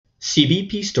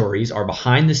CBP Stories are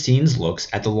behind the scenes looks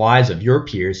at the lives of your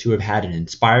peers who have had an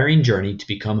inspiring journey to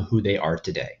become who they are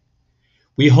today.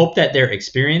 We hope that their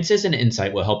experiences and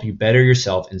insight will help you better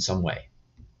yourself in some way.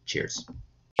 Cheers.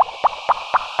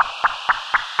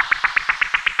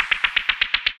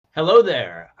 Hello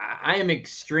there. I am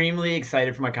extremely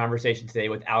excited for my conversation today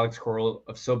with Alex Corl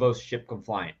of Sobos Ship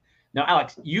Compliant. Now,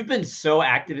 Alex, you've been so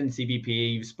active in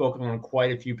CBP. You've spoken on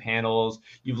quite a few panels.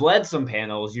 You've led some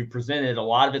panels. You've presented. A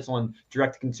lot of it's on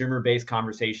direct-to-consumer based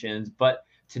conversations. But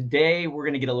today we're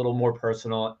going to get a little more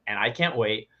personal, and I can't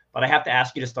wait. But I have to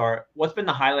ask you to start. What's been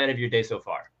the highlight of your day so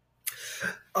far?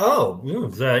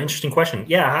 It's an interesting question.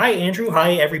 Yeah. Hi, Andrew.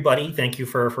 Hi, everybody. Thank you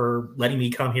for letting me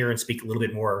come here and speak a little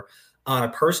bit more on a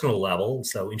personal level.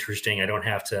 So interesting. I don't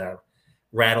have to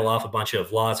rattle off a bunch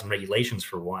of laws and regulations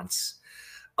for once.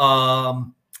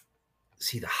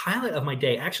 See, the highlight of my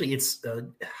day, actually, it's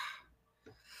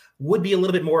would be a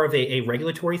little bit more of a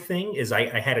regulatory thing. Is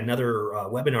I had another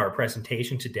webinar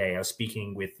presentation today. I was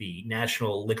speaking with the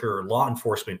National Liquor Law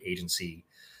Enforcement Agency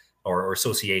or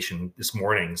association this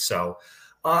morning. So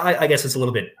I guess it's a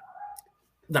little bit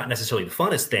not necessarily the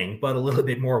funnest thing, but a little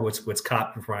bit more what's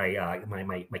caught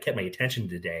my attention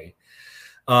today.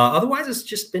 Otherwise, it's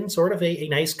just been sort of a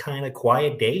nice kind of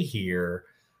quiet day here.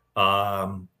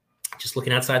 Just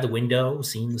looking outside the window,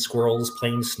 seeing the squirrels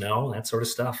playing snow, that sort of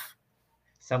stuff.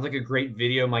 Sounds like a great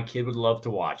video my kid would love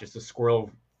to watch. Just a squirrel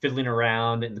fiddling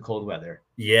around in the cold weather.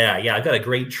 Yeah. I've got a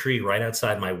great tree right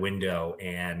outside my window,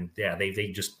 and yeah,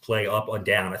 they just play up and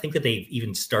down. I think that they've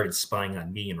even started spying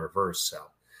on me in reverse. So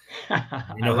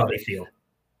you know how they feel.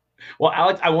 Well,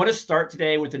 Alex, I want to start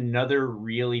today with another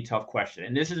really tough question.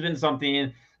 And this has been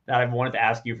something that I've wanted to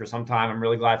ask you for some time. I'm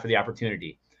really glad for the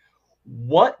opportunity.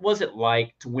 What was it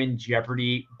like to win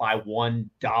Jeopardy by $1?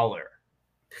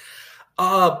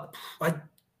 I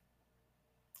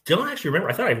don't actually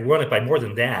remember. I thought I won it by more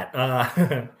than that.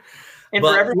 And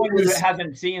for everyone who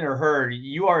hasn't seen or heard,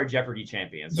 you are a Jeopardy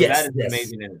champion. So that is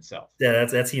amazing in itself. Yeah,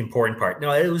 that's the important part.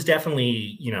 No, it was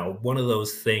definitely, one of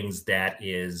those things that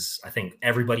is, I think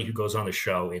everybody who goes on the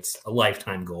show, it's a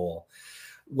lifetime goal.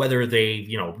 Whether they,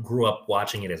 grew up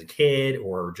watching it as a kid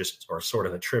or sort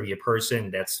of a trivia person,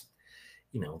 that's,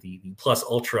 the plus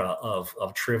ultra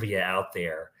of trivia out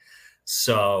there.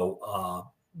 So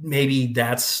maybe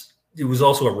it was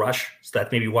also a rush. So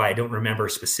that's maybe why I don't remember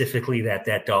specifically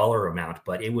that dollar amount,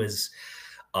 but it was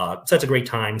such a great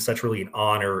time, such really an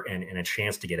honor and a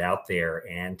chance to get out there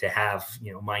and to have,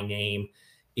 my name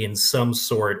in some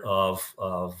sort of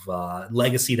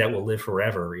legacy that will live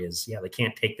forever. They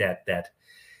can't take that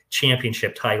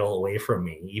championship title away from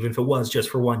me, even if it was just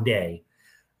for one day.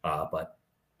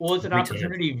 Well, it's an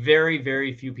opportunity very,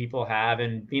 very few people have.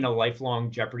 And being a lifelong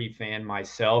Jeopardy fan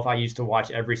myself, I used to watch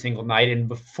every single night. And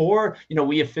before,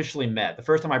 we officially met, the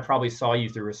first time I probably saw you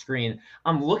through a screen,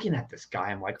 I'm looking at this guy.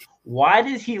 I'm like, why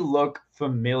does he look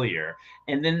familiar?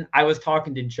 And then I was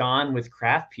talking to John with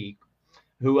Craft Peak,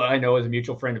 who I know is a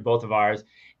mutual friend of both of ours.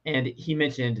 And he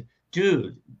mentioned,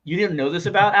 dude, you didn't know this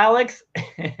about Alex?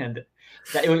 And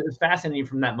that it was fascinating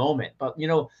from that moment. But,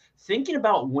 thinking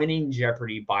about winning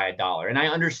Jeopardy by $1, and I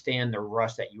understand the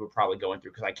rush that you were probably going through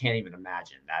because I can't even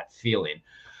imagine that feeling.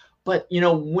 But,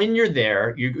 when you're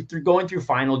there, you're going through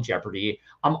Final Jeopardy.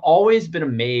 I'm always been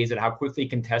amazed at how quickly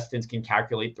contestants can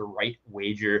calculate the right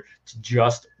wager to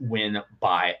just win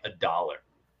by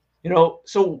 $1.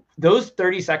 So those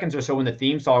 30 seconds or so when the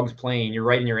theme song's playing, you're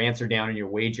writing your answer down and your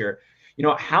wager.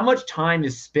 How much time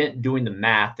is spent doing the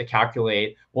math to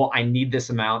calculate, well, I need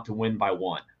this amount to win by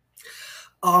 $1?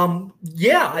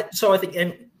 Yeah. So I think,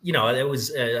 and it was,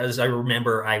 as I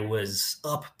remember, I was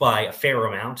up by a fair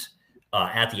amount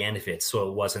at the end of it. So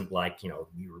it wasn't like,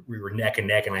 we were neck and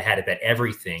neck and I had to bet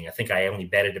everything. I think I only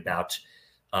betted about,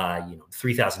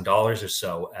 $3,000 or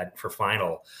so for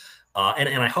final.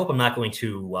 And I hope I'm not going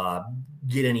to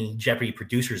get any Jeopardy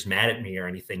producers mad at me or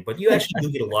anything, but you actually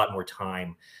do get a lot more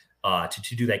time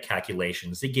to do that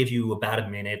calculations. They give you about a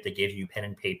minute. They give you pen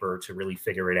and paper to really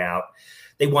figure it out.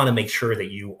 They want to make sure that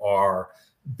you are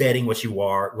betting what you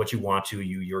want to.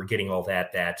 You're getting all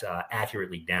that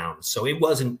accurately down. So it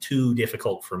wasn't too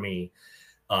difficult for me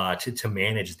to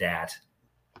manage that.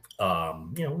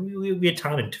 We had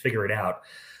time to figure it out.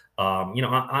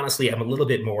 Honestly, I'm a little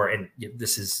bit more, and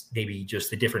this is maybe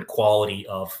just the different quality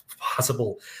of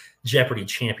possible Jeopardy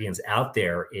champions out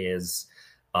there is.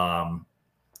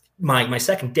 My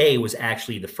second day was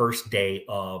actually the first day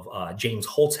of James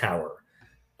Holzhauer,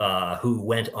 who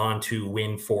went on to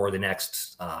win for the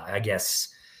next,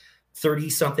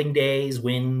 30-something days,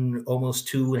 win almost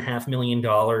 $2.5 million.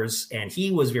 And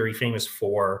he was very famous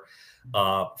for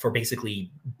for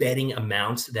basically betting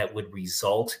amounts that would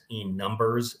result in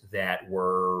numbers that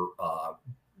were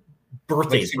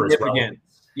birthdays for his relatives.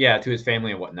 Yeah, to his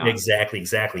family and whatnot.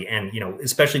 Exactly. And,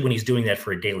 especially when he's doing that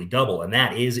for a daily double, and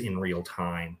that is in real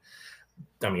time.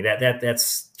 I mean,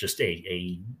 that's just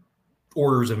a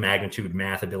orders of magnitude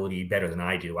math ability better than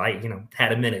I do. I,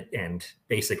 had a minute and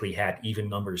basically had even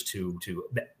numbers to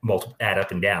add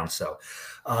up and down. So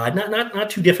not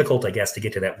too difficult, I guess, to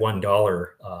get to that $1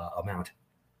 amount.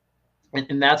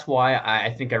 And that's why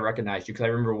I think I recognized you, because I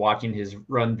remember watching his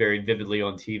run very vividly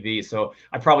on TV. So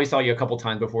I probably saw you a couple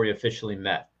times before you officially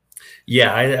met.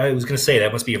 Yeah, I was going to say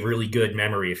that must be a really good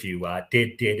memory if you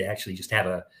did actually just have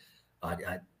a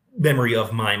memory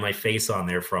of my face on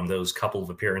there from those couple of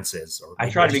appearances. Or I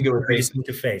try to be good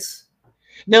with face.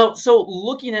 Now, so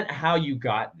looking at how you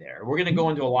got there, we're going to go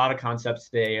into a lot of concepts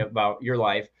today about your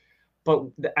life, but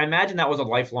I imagine that was a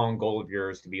lifelong goal of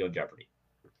yours to be on Jeopardy.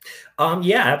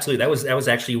 Yeah, absolutely. That was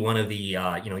actually one of the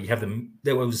you have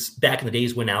that was back in the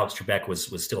days when Alex Trebek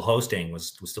was still hosting,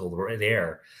 was still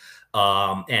there.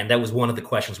 And that was one of the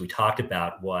questions we talked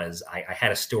about. Was I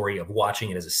had a story of watching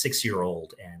it as a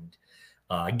 6-year-old and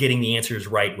getting the answers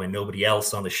right when nobody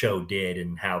else on the show did,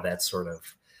 and how that sort of,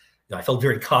 I felt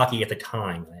very cocky at the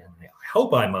time. And I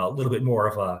hope I'm a little bit more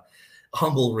of a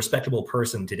humble, respectable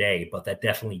person today, but that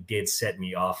definitely did set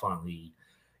me off on the,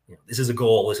 this is a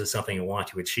goal. This is something I want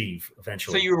to achieve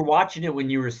eventually. So you were watching it when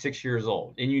you were 6 years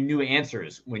old, and you knew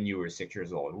answers when you were 6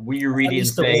 years old. Were you reading,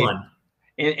 say,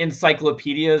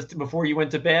 encyclopedias before you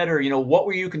went to bed, or what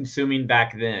were you consuming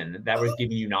back then that was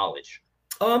giving you knowledge?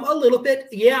 A little bit,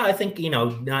 yeah. I think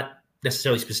not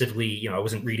necessarily specifically. I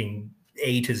wasn't reading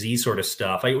A to Z sort of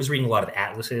stuff. I was reading a lot of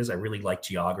atlases. I really liked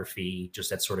geography, just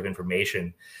that sort of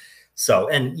information. So,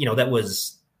 and that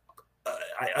was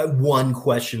one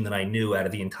question that I knew out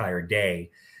of the entire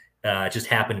day. Just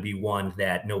happened to be one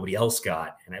that nobody else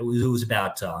got, and it was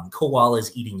about koalas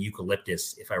eating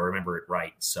eucalyptus, if I remember it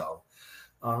right. So,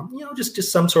 just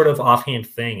some sort of offhand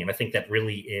thing, and I think that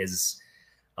really is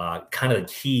kind of the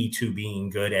key to being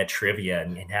good at trivia,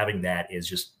 and having that is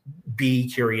just be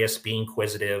curious, be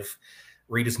inquisitive,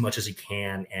 read as much as you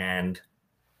can, and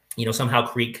somehow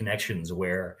create connections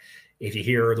where if you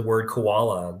hear the word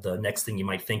koala, the next thing you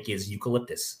might think is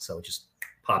eucalyptus. So it just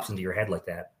pops into your head like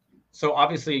that. So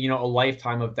obviously, a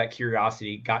lifetime of that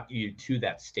curiosity got you to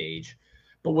that stage.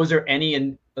 But was there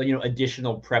any,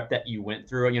 additional prep that you went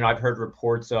through? I've heard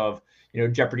reports of,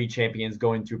 Jeopardy champions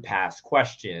going through past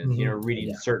questions,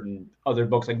 reading certain other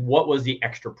books. Like, what was the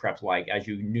extra prep like as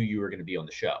you knew you were going to be on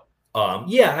the show?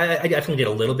 Yeah, I definitely did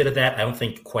a little bit of that. I don't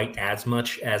think quite as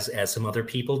much as some other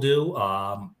people do.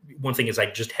 One thing is I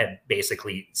just had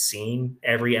basically seen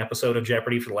every episode of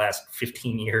Jeopardy for the last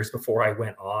 15 years before I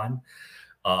went on.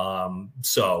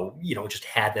 So, just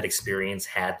had that experience,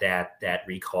 had that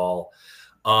recall.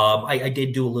 I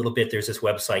did do a little bit. There's this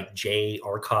website,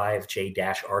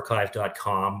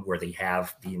 j-archive.com, where they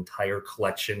have the entire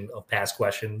collection of past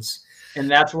questions. And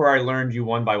that's where I learned you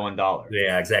won by $1.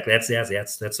 Yeah, exactly. That's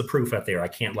the proof out there. I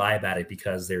can't lie about it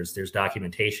because there's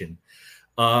documentation.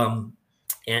 And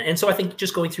so I think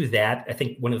just going through that, I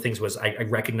think one of the things was I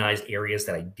recognized areas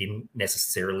that I didn't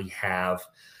necessarily have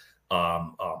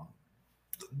the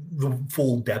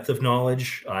full depth of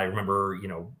knowledge. I remember,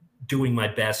 doing my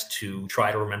best to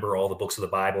try to remember all the books of the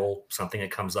Bible, something that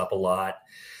comes up a lot.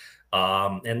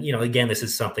 And, again, this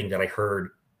is something that I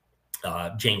heard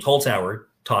James Holzhauer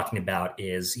talking about,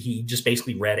 is he just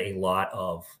basically read a lot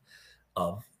of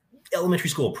elementary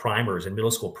school primers and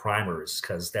middle school primers,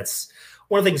 because that's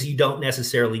one of the things you don't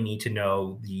necessarily need to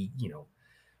know, the,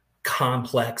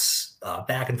 complex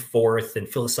back and forth and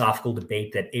philosophical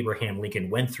debate that Abraham Lincoln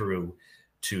went through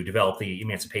to develop the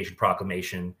Emancipation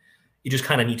Proclamation. You just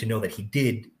kind of need to know that he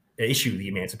did issue the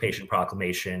Emancipation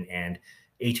Proclamation and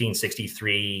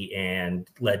 1863 and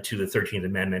led to the 13th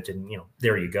Amendment. And,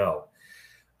 there you go.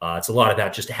 It's a lot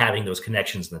about just having those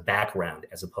connections in the background,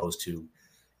 as opposed to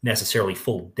necessarily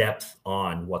full depth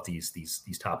on what these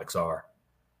topics are.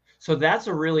 So that's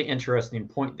a really interesting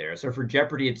point there. So for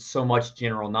Jeopardy, it's so much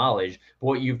general knowledge, but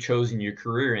what you've chosen your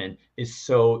career in is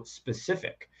so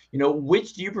specific.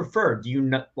 Which do you prefer? Do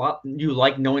you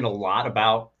like knowing a lot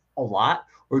about a lot,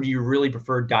 or do you really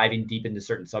prefer diving deep into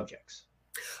certain subjects?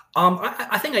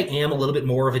 I think I am a little bit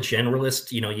more of a generalist.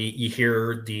 You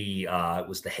hear the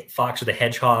was the Fox or the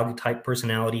Hedgehog type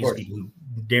personalities, people who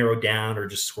narrow down or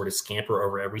just sort of scamper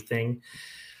over everything.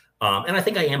 And I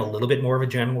think I am a little bit more of a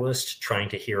generalist, trying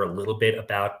to hear a little bit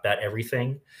about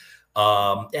everything.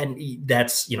 And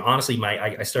that's, honestly,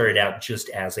 I started out just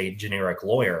as a generic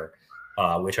lawyer,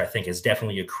 which I think is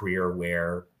definitely a career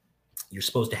where you're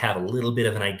supposed to have a little bit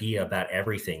of an idea about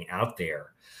everything out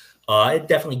there. It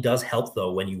definitely does help,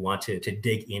 though, when you want to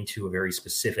dig into a very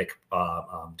specific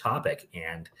topic.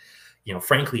 And,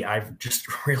 frankly, I've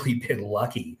just really been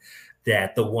lucky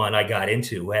that the one I got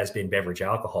into has been beverage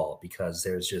alcohol, because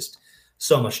there's just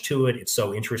so much to it. It's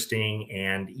so interesting.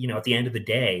 And, at the end of the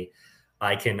day,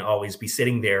 I can always be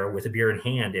sitting there with a beer in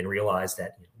hand and realize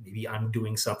that maybe I'm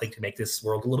doing something to make this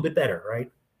world a little bit better,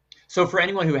 right? So for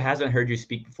anyone who hasn't heard you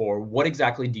speak before, what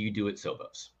exactly do you do at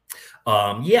Sovos?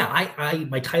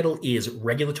 My title is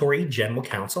Regulatory General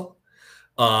Counsel.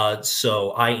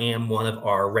 So I am one of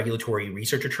our regulatory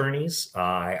research attorneys.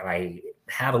 I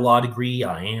have a law degree.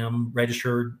 I am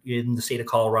registered in the state of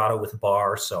Colorado with a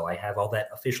bar, so I have all that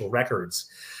official records.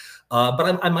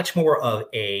 But I'm much more of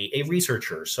a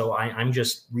researcher. So I'm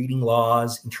just reading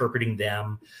laws, interpreting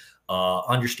them,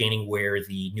 understanding where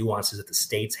the nuances that the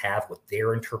states have, what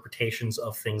their interpretations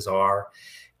of things are,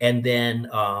 and then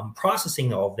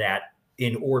processing all of that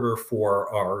in order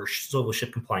for our Sovos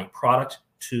ship compliant product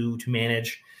to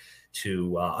manage,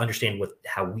 to understand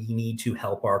how we need to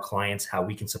help our clients, how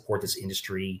we can support this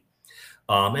industry.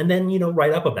 And then,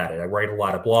 write up about it. I write a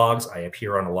lot of blogs. I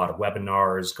appear on a lot of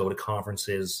webinars, go to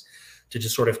conferences to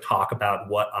just sort of talk about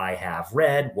what I have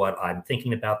read, what I'm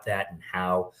thinking about that, and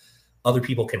how other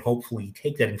people can hopefully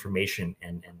take that information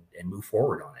and move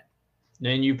forward on it.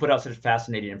 And you put out such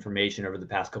fascinating information over the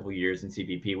past couple of years in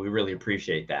CBP. We really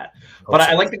appreciate that. But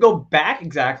I'd like to go back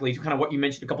exactly to kind of what you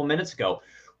mentioned a couple minutes ago,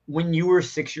 when you were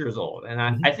 6 years old. And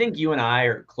I think you and I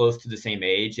are close to the same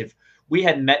age. If we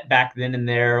had met back then and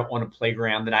there on a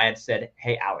playground, that I had said,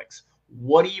 "Hey, Alex,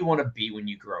 what do you want to be when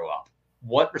you grow up?"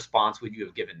 What response would you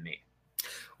have given me?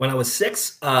 When I was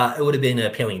 6, it would have been a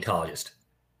paleontologist.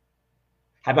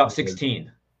 How about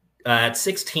 16? At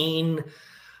 16,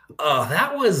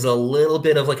 that was a little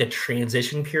bit of like a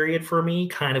transition period for me,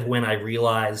 kind of when I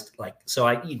realized, so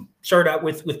I started out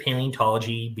with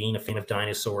paleontology, being a fan of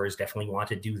dinosaurs, definitely want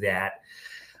to do that.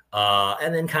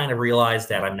 And then kind of realized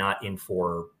that I'm not in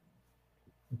for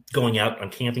going out on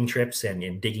camping trips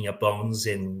and digging up bones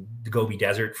in the Gobi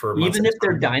Desert for months. Even if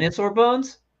they're dinosaur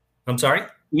bones? I'm sorry?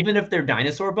 Even if they're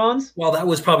dinosaur bones? Well, that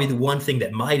was probably the one thing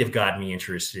that might have gotten me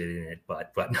interested in it,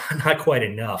 but not quite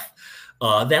enough.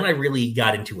 Then I really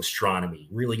got into astronomy,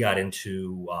 really got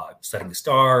into studying the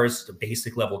stars, the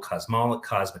basic level cosmology.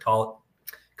 I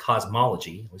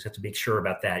always have to make sure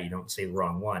about that. You don't say the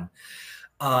wrong one.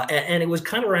 And it was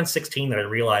kind of around 16 that I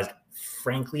realized,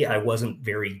 frankly, I wasn't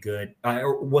very good. I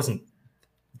wasn't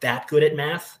that good at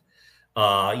math.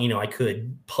 I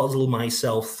could puzzle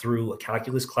myself through a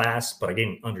calculus class, but I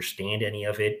didn't understand any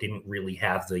of it, didn't really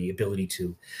have the ability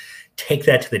to take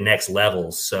that to the next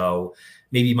level. So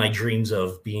maybe my dreams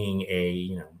of being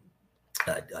a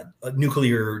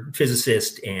nuclear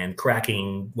physicist and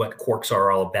cracking what quarks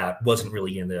are all about wasn't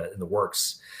really in the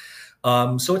works.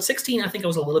 So at 16, I think I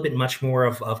was a little bit much more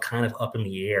of kind of up in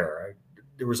the air.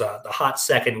 There was a hot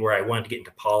second where I wanted to get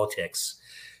into politics,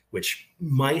 which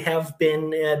might have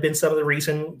been some of the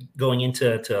reason going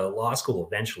into law school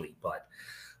eventually. But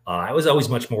I was always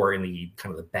much more in the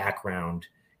kind of the background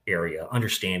area,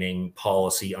 understanding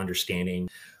policy, understanding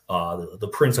the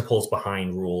principles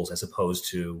behind rules, as opposed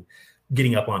to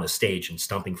getting up on a stage and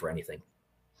stumping for anything.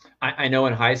 I know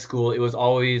in high school, it was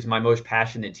always my most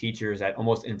passionate teachers that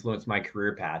almost influenced my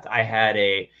career path. I had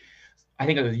I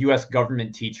think, a U.S.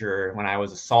 government teacher when I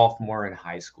was a sophomore in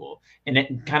high school. And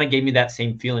it kind of gave me that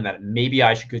same feeling that maybe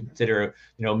I should consider,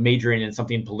 majoring in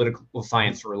something political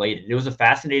science related. It was a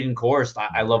fascinating course.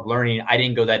 I love learning. I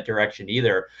didn't go that direction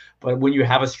either. But when you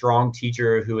have a strong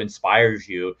teacher who inspires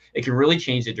you, it can really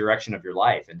change the direction of your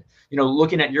life. And,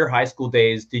 looking at your high school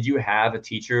days, did you have a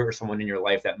teacher or someone in your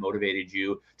life that motivated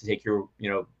you to take your,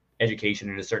 education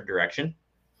in a certain direction?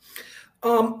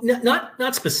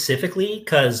 Not specifically,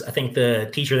 because I think the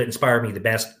teacher that inspired me the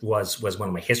best was one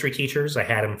of my history teachers. I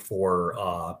had him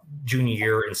for junior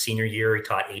year and senior year. He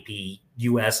taught AP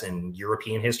U.S. and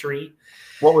European history.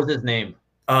 What was his name?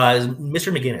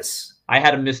 Mr. McGinnis. I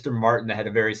had a Mr. Martin that had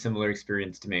a very similar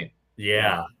experience to me.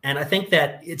 Yeah, and I think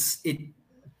that it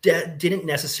didn't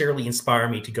necessarily inspire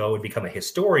me to go and become a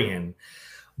historian.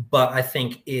 But I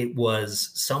think it was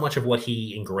so much of what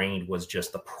he ingrained was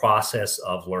just the process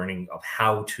of learning of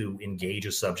how to engage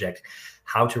a subject,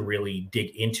 how to really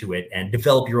dig into it and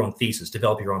develop your own thesis,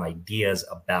 develop your own ideas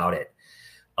about it.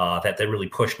 That really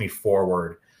pushed me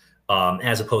forward,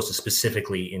 as opposed to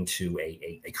specifically into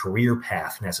a career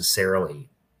path necessarily.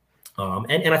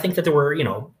 And I think that there were,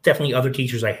 definitely other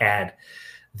teachers I had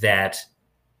that,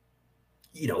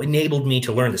 enabled me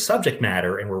to learn the subject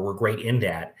matter and were great in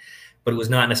that. but it was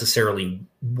not necessarily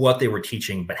what they were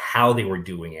teaching, but how they were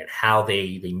doing it, how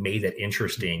they made it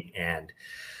interesting and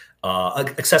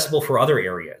accessible for other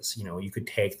areas. You know, you could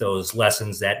take those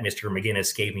lessons that Mr.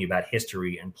 McGinnis gave me about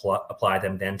history and apply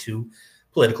them then to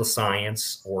political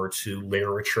science or to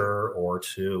literature or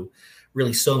to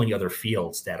really so many other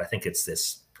fields that I think it's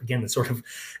this, again, the sort of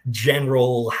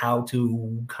general how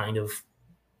to kind of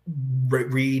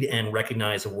read and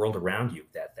recognize the world around you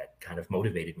that kind of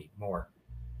motivated me more.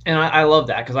 And I love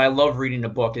that because I love reading a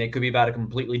book and it could be about a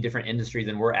completely different industry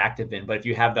than we're active in. But if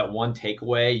you have that one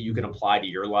takeaway you can apply to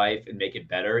your life and make it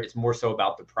better, it's more so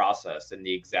about the process and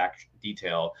the exact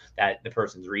detail that the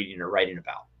person's reading or writing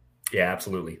about. Yeah,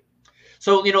 absolutely.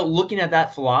 So, you know, looking at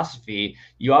that philosophy,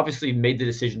 you obviously made the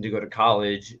decision to go to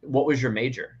college. What was your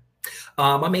major?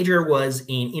 My major was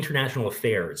in international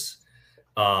affairs.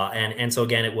 And so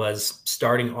again, it was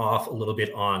starting off a little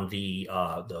bit on the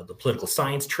political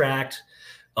science track.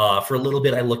 For a little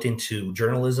bit, I looked into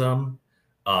journalism.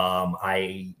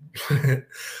 I,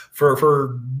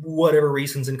 for whatever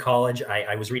reasons in college,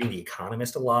 I was reading The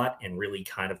Economist a lot and really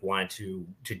kind of wanted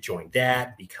to join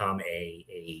that, become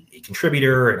a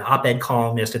contributor, an op-ed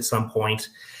columnist at some point.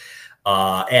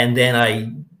 And then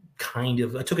I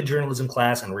took a journalism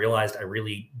class and realized I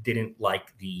really didn't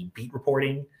like the beat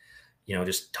reporting. You know,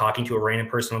 just talking to a random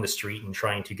person on the street and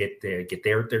trying to get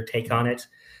their take on it.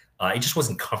 It just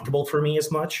wasn't comfortable for me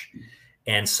as much.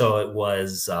 And so it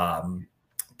was,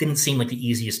 didn't seem like the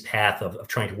easiest path of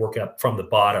trying to work up from the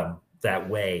bottom that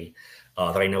way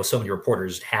that I know so many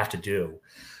reporters have to do.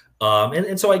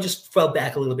 And so I just fell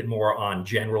back a little bit more on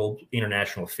general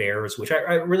international affairs, which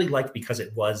I really liked because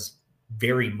it was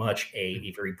very much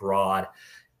a very broad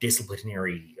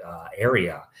disciplinary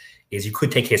area. Is you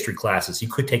could take history classes, you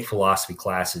could take philosophy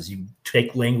classes, you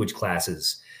take language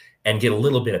classes, and get a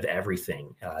little bit of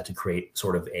everything to create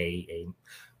sort of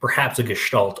perhaps a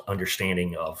gestalt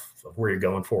understanding of where you're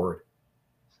going forward.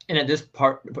 And at this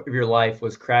part of your life,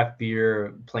 was craft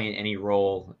beer playing any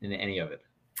role in any of it?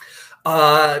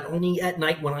 Only at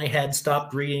night when I had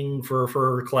stopped reading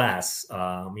for class.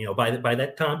 You know, by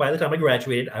the time I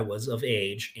graduated, I was of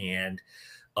age, and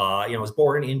you know, I was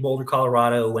born in Boulder,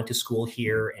 Colorado, went to school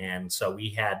here, and so we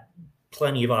had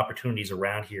plenty of opportunities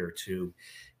around here to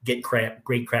get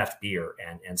great craft beer,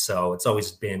 and so it's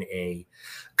always been a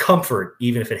comfort,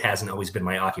 even if it hasn't always been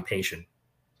my occupation.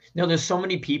 No, there's so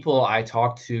many people I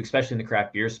talk to, especially in the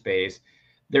craft beer space.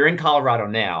 They're in Colorado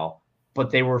now,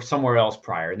 but they were somewhere else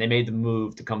prior, and they made the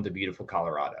move to come to beautiful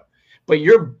Colorado. But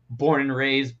you're born and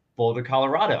raised Boulder,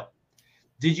 Colorado.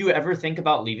 Did you ever think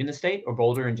about leaving the state or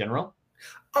Boulder in general?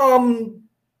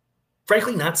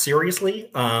 Frankly, not seriously.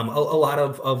 A lot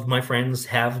of my friends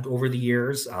have over the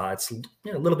years. It's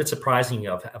a little bit surprising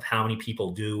of how many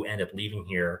people do end up leaving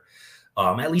here,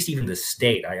 at least even the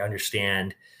state. I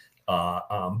understand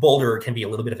Boulder can be a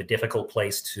little bit of a difficult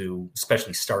place to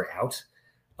especially start out.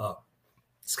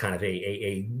 It's kind of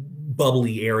a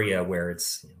bubbly area where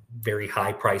it's very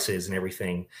high prices and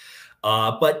everything.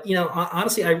 But, you know,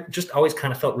 honestly, I just always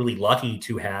kind of felt really lucky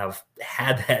to have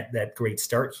had that great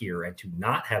start here and to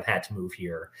not have had to move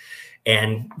here.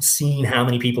 And seeing how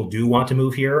many people do want to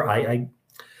move here, I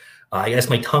guess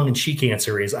my tongue-in-cheek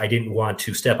answer is I didn't want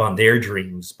to step on their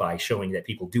dreams by showing that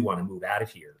people do want to move out of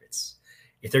here.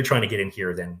 If they're trying to get in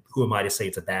here, then who am I to say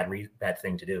it's a bad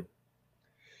thing to do?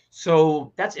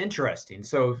 So that's interesting.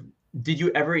 So did you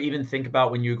ever even think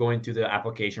about, when you were going through the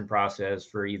application process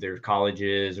for either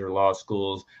colleges or law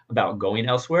schools, about going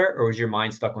elsewhere, or was your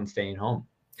mind stuck on staying home?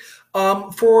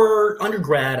 For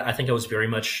undergrad, I think I was very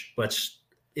much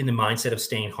in the mindset of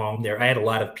staying home there. I had a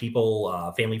lot of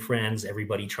people, family, friends,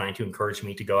 everybody trying to encourage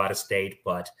me to go out of state,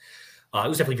 but it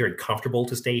was definitely very comfortable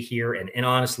to stay here. And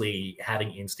honestly,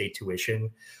 having in-state tuition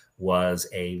was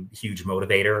a huge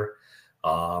motivator.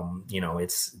 You know,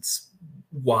 it's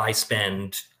why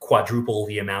spend quadruple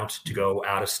the amount to go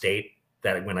out of state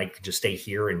that when I could just stay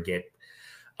here and get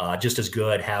just as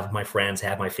good, have my friends,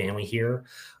 have my family here.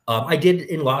 I did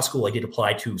in law school, I did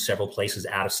apply to several places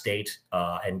out of state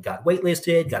and got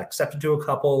waitlisted, got accepted to a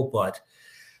couple. But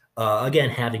again,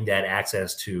 having that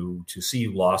access to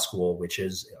CU Law School, which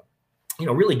is, you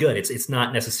know, really good. It's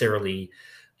not necessarily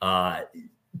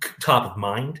top of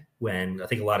mind when I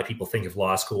think a lot of people think of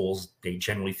law schools. They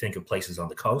generally think of places on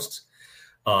the coast.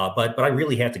 But I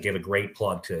really have to give a great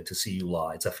plug to CU Law.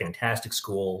 It's a fantastic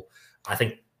school. I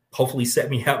think hopefully set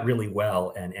me out really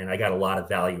well, and I got a lot of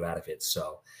value out of it.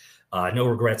 So no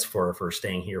regrets for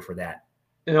staying here for that.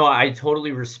 I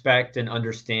totally respect and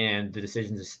understand the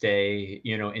decision to stay,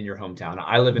 in your hometown.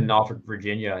 I live in Norfolk,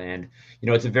 Virginia, and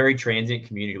it's a very transient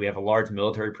community. We have a large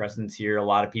military presence here. A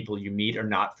lot of people you meet are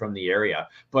not from the area,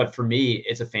 but for me,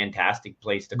 it's a fantastic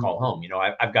place to call home.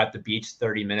 I've got the beach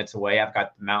 30 minutes away. I've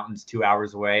got the mountains 2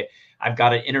 hours away. I've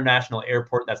got an international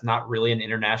airport that's not really an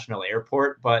international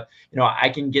airport, but I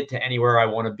can get to anywhere I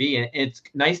want to be, and it's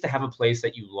nice to have a place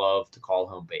that you love to call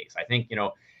home base. I think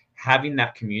having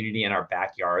that community in our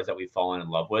backyards that we've fallen in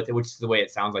love with, which is the way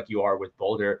it sounds like you are with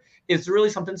Boulder, is really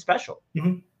something special.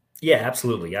 Mm-hmm. Yeah,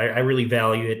 absolutely. I really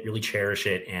value it, really cherish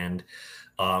it. And,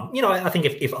 I think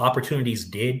if opportunities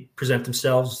did present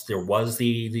themselves, there was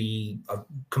the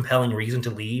compelling reason to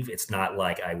leave. It's not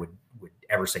like I would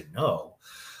ever say no.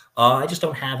 I just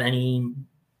don't have any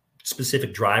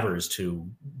specific drivers to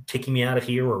kicking me out of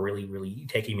here or really, really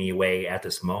taking me away at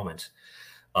this moment.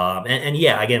 And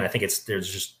yeah, again, I think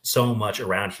there's just so much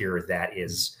around here that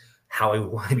is how I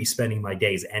want to be spending my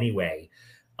days anyway.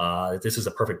 This is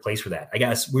a perfect place for that. I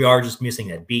guess we are just missing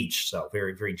that beach. So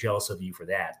very, very jealous of you for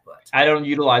that. But I don't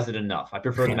utilize it enough. I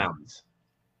prefer the mountains.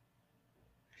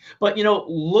 But,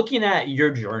 looking at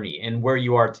your journey and where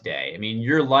you are today, I mean,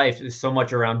 your life is so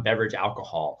much around beverage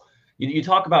alcohol. You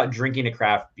talk about drinking a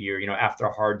craft beer, after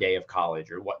a hard day of college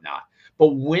or whatnot. But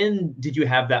when did you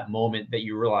have that moment that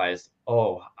you realized,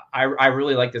 oh, I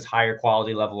really like this higher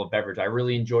quality level of beverage. I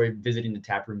really enjoy visiting the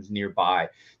tap rooms nearby.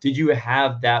 Did you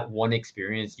have that one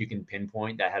experience you can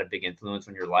pinpoint that had a big influence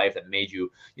on your life that made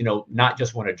you, not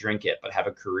just want to drink it, but have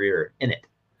a career in it?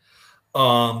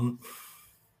 Not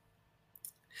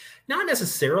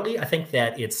necessarily. I think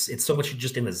that it's so much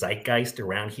just in the zeitgeist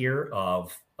around here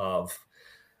of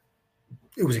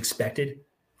it was expected.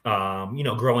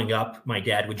 Growing up, my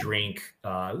dad would drink.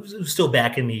 It was still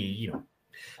back in the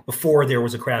before there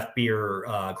was a craft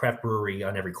brewery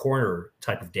on every corner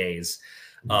type of days.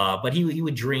 But he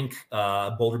would drink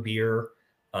Boulder beer.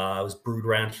 It was brewed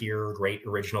around here. Great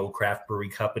original craft brewery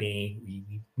company.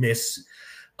 We miss.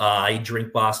 He'd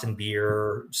drink Boston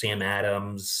beer, Sam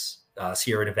Adams,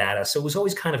 Sierra Nevada. So it was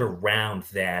always kind of around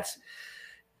that.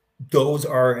 Those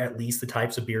are at least the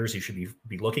types of beers you should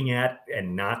be looking at,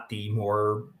 and not the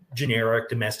more generic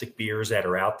domestic beers that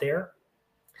are out there.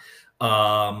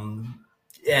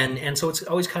 And so it's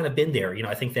always kind of been there.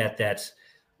 I think that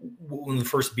one of the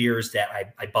first beers that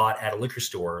I bought at a liquor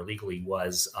store legally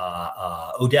was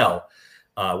Odell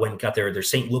when it got their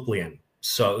St. Luplian.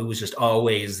 So it was just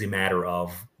always the matter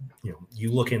of,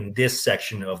 you look in this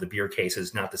section of the beer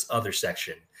cases, not this other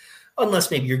section,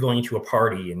 unless maybe you're going to a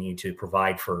party and need to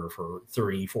provide for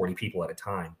 30, 40 people at a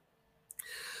time.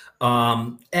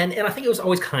 And I think it was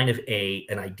always kind of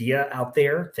an idea out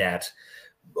there that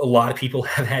a lot of people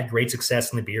have had great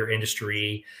success in the beer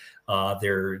industry.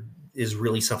 There is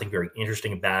really something very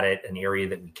interesting about it, an area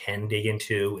that we can dig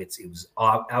into. It was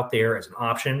out there as an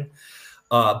option.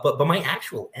 But my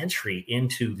actual entry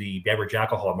into the beverage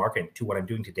alcohol market, to what I'm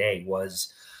doing today,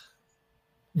 was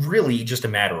really just a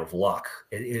matter of luck.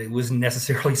 It wasn't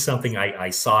necessarily something I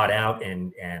sought out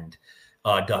and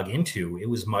dug into. It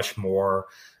was much more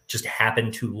just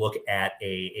happened to look at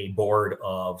a board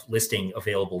of listing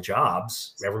available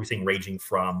jobs, everything ranging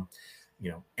from,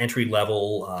 entry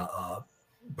level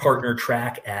partner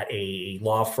track at a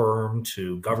law firm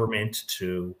to government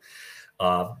to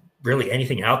really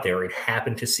anything out there. It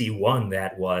happened to see one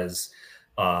that was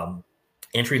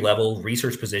entry-level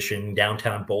research position,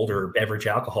 downtown Boulder, beverage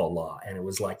alcohol law. And it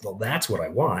was like, well, that's what I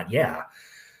want. Yeah.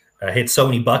 Hit so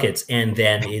many buckets, and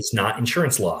then it's not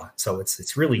insurance law. So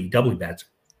it's really doubly bad.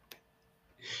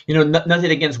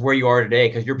 Nothing against where you are today,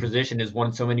 because your position is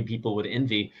one so many people would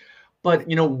envy. But,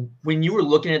 when you were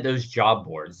looking at those job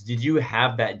boards, did you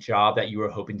have that job that you were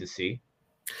hoping to see?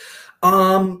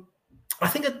 I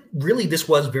think that really this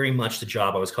was very much the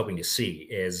job I was hoping to see.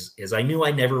 Is I knew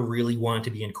I never really wanted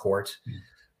to be in court.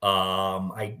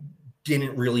 I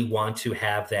didn't really want to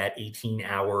have that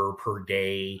 18-hour per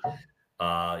day,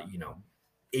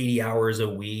 80 hours a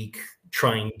week,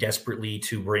 trying desperately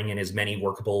to bring in as many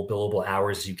workable, billable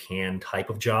hours as you can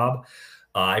type of job.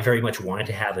 I very much wanted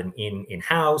to have an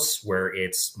in-house where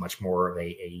it's much more of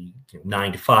a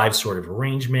 9-to-5 sort of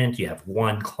arrangement. You have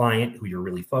one client who you're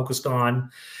really focused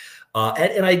on.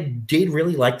 And I did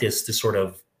really like this sort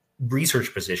of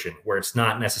research position where it's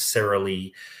not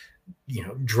necessarily,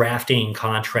 drafting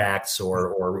contracts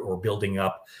or building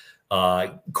up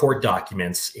court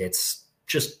documents. It's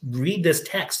just read this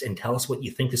text and tell us what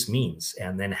you think this means.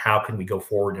 And then how can we go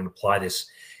forward and apply this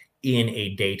in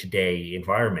a day-to-day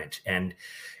environment? And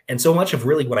so much of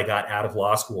really what I got out of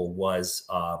law school was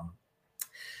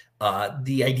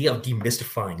the idea of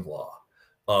demystifying law.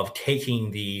 of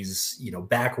taking these,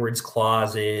 backwards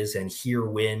clauses and here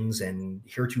wins and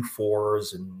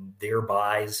heretofores and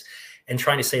therebys, and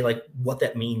trying to say like what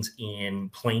that means in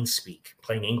plain speak,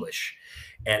 plain English.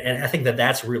 And I think that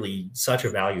that's really such a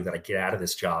value that I get out of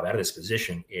this job, out of this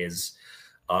position, is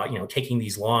taking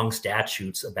these long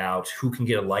statutes about who can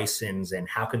get a license and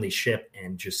how can they ship,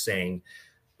 and just saying,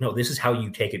 no, this is how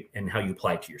you take it and how you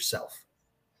apply it to yourself.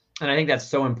 And I think that's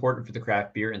so important for the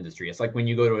craft beer industry. It's like when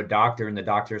you go to a doctor and the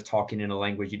doctor is talking in a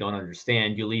language you don't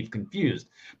understand, you leave confused.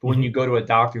 But when you go to a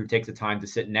doctor who takes the time to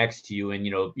sit next to you and,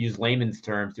 use layman's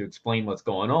terms to explain what's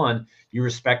going on, you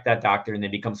respect that doctor and they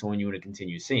become someone you want to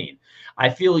continue seeing.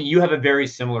 I feel you have a very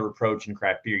similar approach in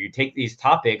craft beer. You take these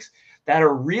topics that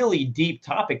are really deep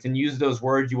topics and use those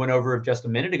words you went over just a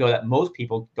minute ago that most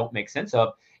people don't make sense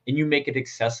of, and you make it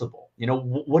accessible.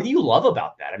 What do you love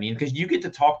about that? I mean, because you get to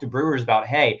talk to brewers about,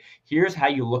 hey, here's how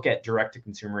you look at direct to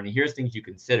consumer and here's things you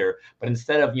consider. But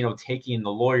instead of, taking the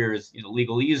lawyers,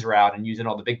 legalese route and using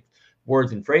all the big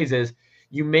words and phrases,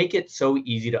 you make it so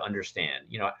easy to understand.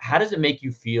 How does it make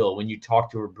you feel when you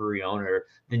talk to a brewery owner,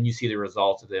 then you see the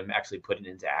results of them actually putting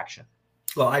it into action?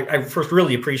 Well, I first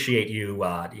really appreciate you,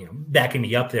 backing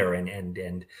me up there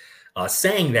and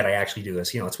saying that I actually do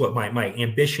this. It's what my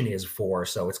ambition is for.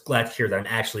 So it's glad to hear that I'm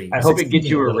actually. I hope it gets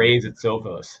you a raise at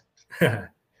Sovos.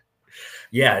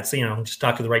 Yeah, it's just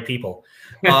talk to the right people.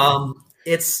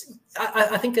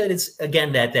 I think that it's,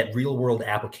 again, that real world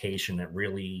application that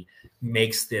really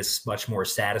makes this much more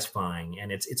satisfying.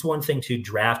 And it's one thing to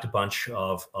draft a bunch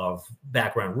of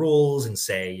background rules and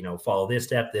say, follow this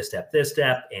step, this step, this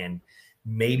step, and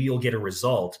maybe you'll get a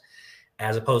result,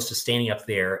 as opposed to standing up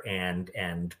there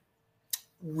and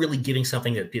really giving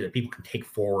something that people can take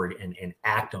forward and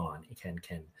act on,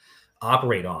 can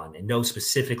operate on, and know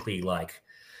specifically, like,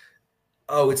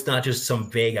 oh, it's not just some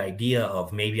vague idea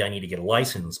of maybe I need to get a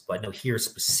license, but no, here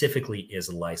specifically is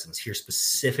a license. Here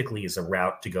specifically is a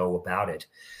route to go about it.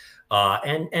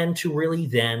 And to really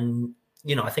then,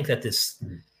 I think that this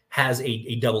has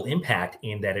a double impact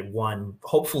in that it, one,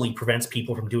 hopefully prevents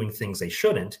people from doing things they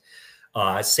shouldn't,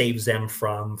 saves them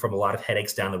from a lot of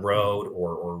headaches down the road,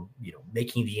 or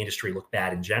making the industry look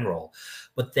bad in general.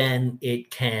 But then it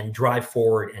can drive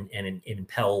forward and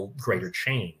impel greater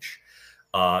change.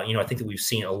 I think that we've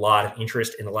seen a lot of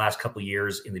interest in the last couple of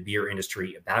years in the beer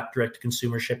industry about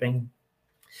direct-to-consumer shipping.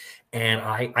 And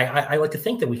I like to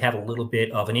think that we have a little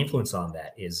bit of an influence on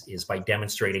that, is by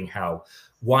demonstrating how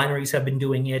wineries have been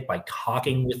doing it, by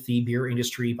talking with the beer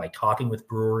industry, by talking with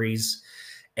breweries,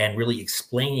 and really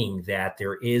explaining that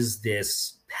there is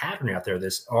this pattern out there.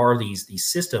 These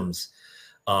systems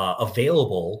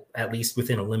available, at least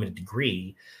within a limited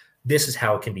degree. This is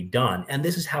how it can be done. And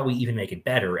this is how we even make it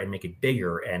better and make it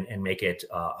bigger and make it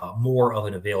more of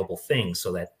an available thing,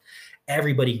 so that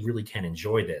everybody really can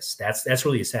enjoy this. That's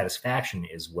really a satisfaction,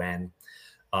 is when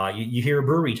you hear a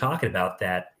brewery talking about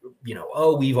that,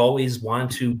 oh, we've always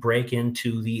wanted to break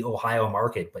into the Ohio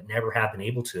market, but never have been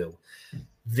able to.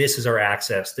 This is our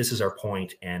access. This is our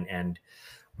point. And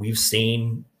we've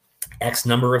seen X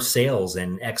number of sales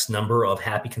and X number of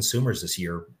happy consumers this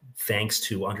year, thanks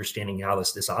to understanding how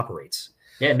this operates.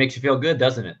 Yeah, it makes you feel good,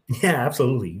 doesn't it? Yeah,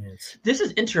 absolutely. This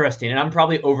is interesting, and I'm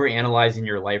probably overanalyzing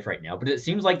your life right now, but it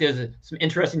seems like there's some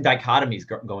interesting dichotomies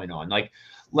going on. Like,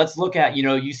 let's look at,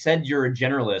 you said you're a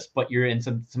generalist, but you're in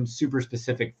some super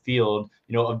specific field,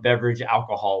 of beverage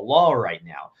alcohol law right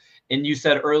now. And you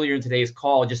said earlier in today's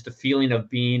call, just the feeling of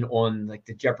being on like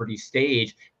the Jeopardy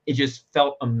stage, it just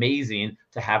felt amazing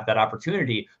to have that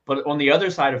opportunity. But on the other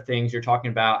side of things, you're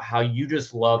talking about how you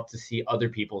just love to see other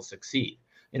people succeed.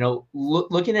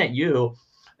 Looking at you,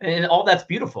 and all that's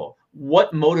beautiful.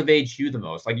 What motivates you the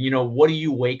most? Like, what do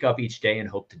you wake up each day and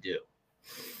hope to do?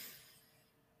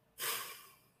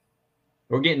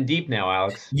 We're getting deep now,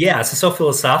 Alex. Yeah, it's so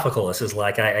philosophical. This is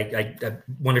like, I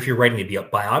wonder if you're writing a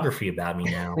biography about me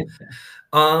now.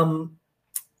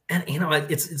 And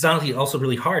it's honestly also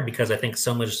really hard, because I think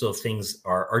so much of those things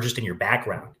are just in your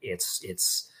background.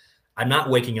 I'm not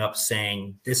waking up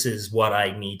saying this is what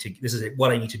I need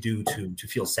to do to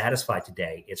feel satisfied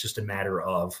today. It's just a matter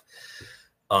of,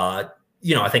 I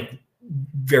think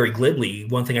very glibly,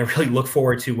 one thing I really look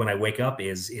forward to when I wake up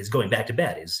is going back to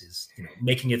bed, is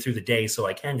making it through the day so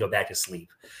I can go back to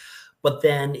sleep. But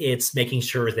then it's making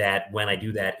sure that when I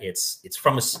do that, it's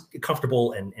from a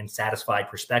comfortable and satisfied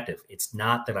perspective. It's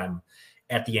not that I'm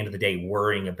at the end of the day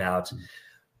worrying about,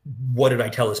 what did I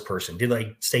tell this person? Did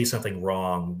I say something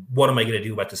wrong? What am I going to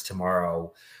do about this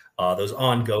tomorrow? Those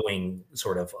ongoing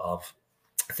sort of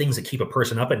things that keep a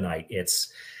person up at night.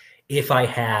 It's if I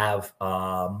have,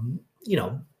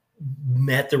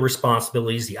 met the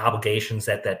responsibilities, the obligations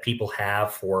that people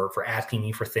have for asking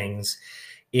me for things,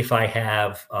 if I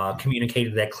have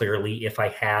communicated that clearly, if I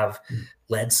have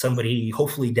led somebody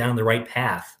hopefully down the right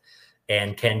path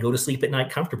and can go to sleep at night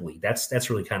comfortably. That's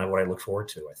really kind of what I look forward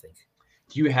to, I think.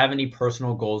 Do you have any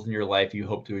personal goals in your life you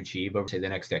hope to achieve over, say, the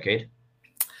next decade?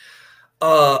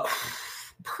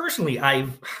 Personally, I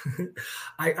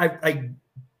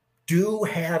do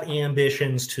have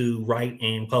ambitions to write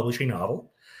and publish a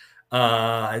novel.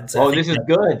 This is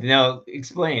good. Now,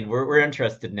 explain. We're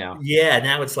interested now. Yeah,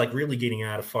 now it's like really getting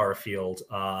out of far field.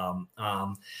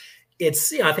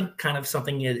 It's, I think kind of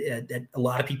something that a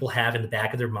lot of people have in the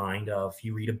back of their mind of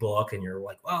you read a book and you're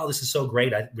like, wow, this is so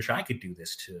great. I wish I could do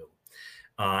this too.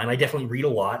 And I definitely read a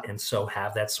lot, and so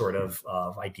have that sort of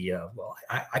idea of, well,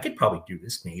 I could probably do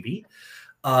this maybe.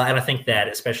 And I think that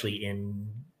especially in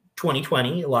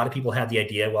 2020, a lot of people have the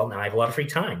idea, well, now I have a lot of free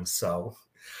time. So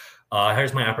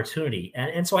here's my opportunity.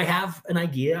 And so I have an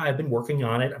idea. I've been working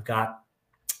on it. I've got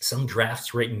some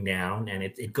drafts written down, and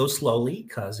it goes slowly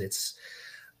because it's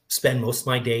spend most of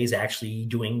my days actually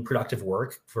doing productive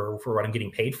work for what I'm getting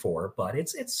paid for. But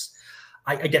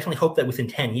I definitely hope that within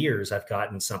 10 years, I've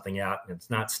gotten something out and it's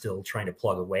not still trying to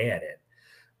plug away at it.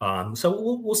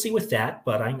 So we'll see with that,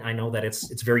 but I know that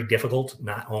it's very difficult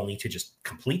not only to just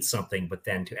complete something, but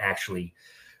then to actually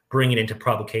bring it into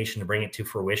publication, to bring it to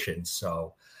fruition.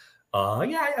 So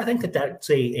I think that's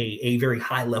a very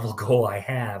high level goal I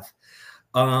have.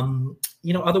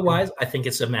 Otherwise, I think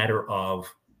it's a matter of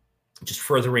just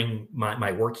furthering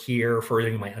my work here,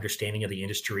 furthering my understanding of the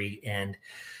industry, and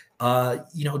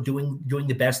doing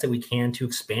the best that we can to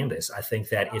expand this. I think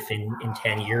that if in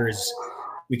 10 years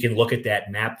we can look at that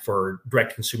map for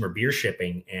direct consumer beer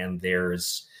shipping and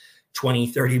there's 20,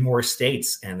 30 more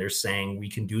states, and they're saying we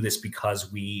can do this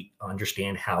because we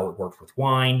understand how it worked with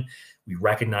wine. We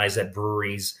recognize that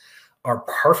breweries are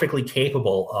perfectly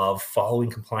capable of following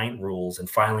compliant rules and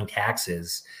filing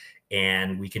taxes,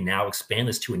 and we can now expand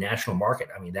this to a national market.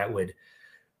 I mean, that would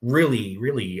really,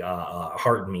 really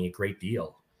hearten me a great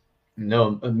deal.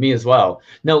 No, me as well.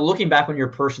 Now, looking back on your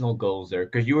personal goals there,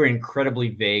 because you were incredibly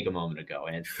vague a moment ago.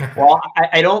 And well,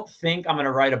 I don't think I'm going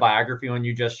to write a biography on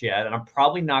you just yet. And I'm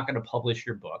probably not going to publish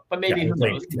your book, but maybe who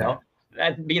knows?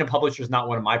 Being a publisher is not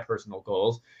one of my personal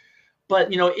goals. But,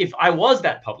 if I was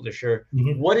that publisher,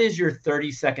 what is your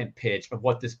 30-second pitch of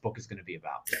what this book is going to be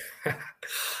about?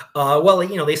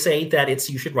 They say that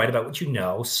you should write about what you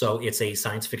know. So it's a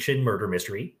science fiction murder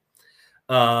mystery.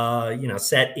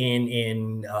 Set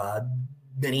in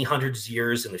many hundreds of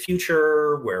years in the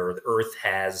future, where the Earth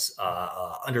has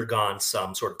undergone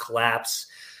some sort of collapse,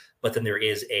 but then there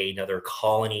is another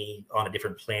colony on a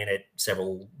different planet,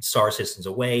 several star systems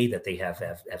away, that they have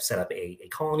set up a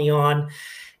colony on,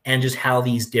 and just how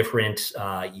these different,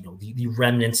 the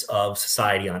remnants of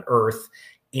society on Earth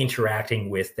interacting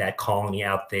with that colony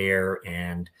out there,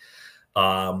 and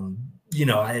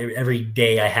every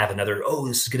day I have another,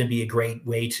 this is going to be a great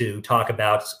way to talk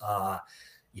about,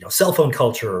 cell phone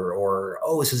culture, or,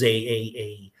 this is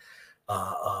a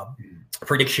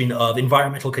prediction of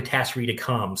environmental catastrophe to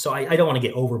come. So I don't want to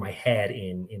get over my head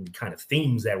in kind of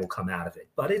themes that will come out of it,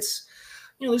 but it's,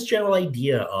 this general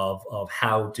idea of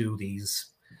how do these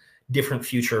different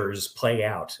futures play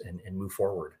out and move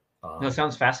forward. No, it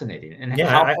sounds fascinating. And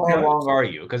how far along are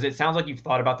you? Because it sounds like you've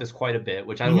thought about this quite a bit,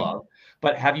 which I love.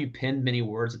 But have you penned many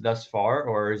words thus far,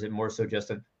 or is it more so just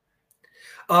a?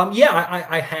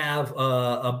 I have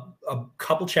a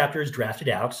couple chapters drafted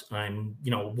out. I'm,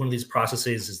 one of these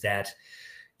processes is that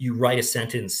you write a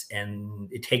sentence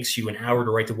and it takes you an hour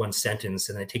to write the one sentence,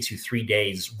 and then it takes you 3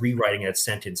 days rewriting that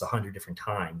sentence 100 different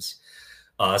times.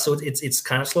 So it's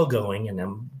kind of slow going, and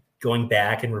I'm going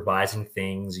back and revising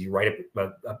things. You write a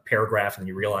paragraph and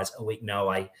you realize, oh wait, no,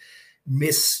 I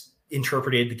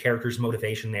misinterpreted the character's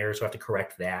motivation there, so I have to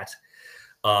correct that.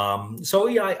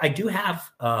 I do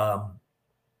have, I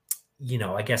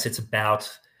guess it's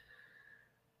about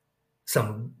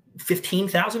some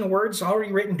 15,000 words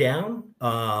already written down,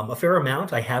 a fair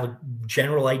amount. I have a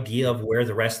general idea of where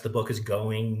the rest of the book is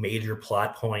going, major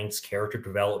plot points, character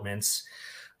developments.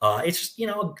 It's just,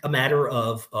 a matter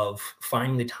of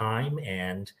finding the time,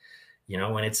 and,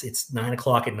 when it's 9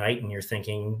 o'clock at night and you're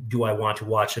thinking, do I want to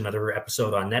watch another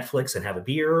episode on Netflix and have a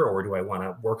beer, or do I want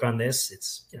to work on this?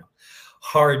 It's,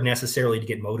 hard necessarily to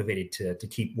get motivated to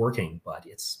keep working, but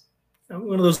it's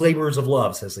one of those laborers of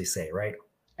love, as they say, right?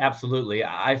 Absolutely.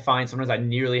 I find sometimes I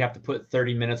nearly have to put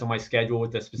 30 minutes on my schedule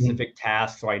with a specific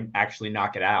task so I actually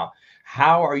knock it out.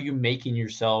 How are you making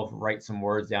yourself write some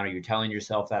words down? Are you telling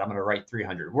yourself that I'm going to write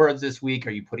 300 words this week?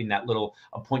 Are you putting that little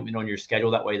appointment on your schedule?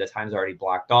 That way the time's already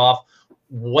blocked off.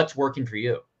 What's working for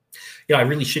you? I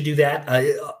really should do that.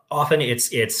 Often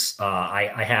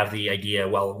I have the idea,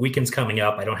 well, weekend's coming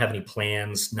up. I don't have any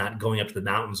plans, not going up to the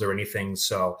mountains or anything.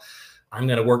 So I'm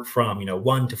going to work from,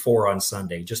 1 to 4 on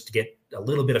Sunday just to get a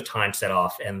little bit of time set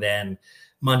off. And then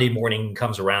Monday morning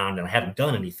comes around and I haven't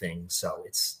done anything. So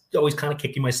it's always kind of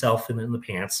kicking myself in the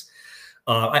pants.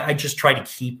 I just try to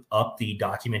keep up the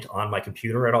document on my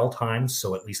computer at all times.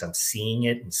 So at least I'm seeing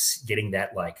it and getting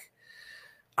that, like,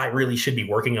 I really should be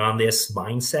working on this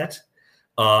mindset.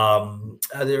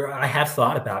 I have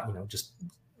thought about, just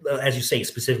as you say,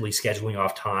 specifically scheduling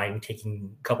off time,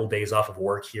 taking a couple of days off of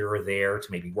work here or there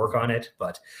to maybe work on it,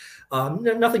 but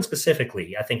nothing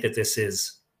specifically. I think that this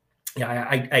is,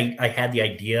 I had the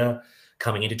idea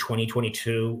coming into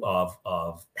 2022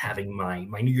 of having my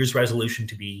New Year's resolution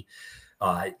to be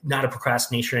not a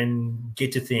procrastination,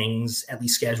 get to things, at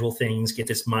least schedule things, get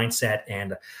this mindset.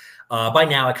 And by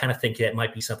now I kind of think it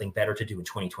might be something better to do in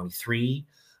 2023.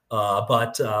 I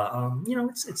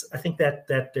think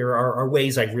that there are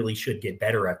ways I really should get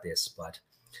better at this, but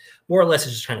more or less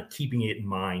it's just kind of keeping it in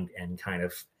mind and kind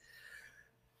of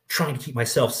trying to keep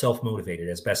myself self-motivated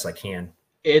as best I can.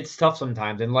 It's tough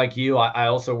sometimes. And like you, I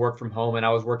also work from home, and I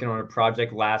was working on a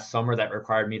project last summer that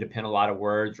required me to pen a lot of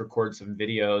words, record some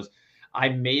videos. I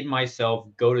made myself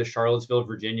go to Charlottesville,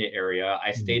 Virginia area.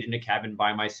 I stayed in a cabin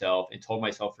by myself and told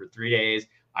myself for 3 days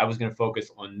I was going to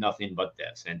focus on nothing but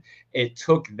this. And it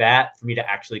took that for me to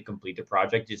actually complete the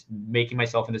project, just making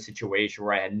myself in a situation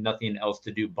where I had nothing else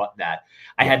to do but that.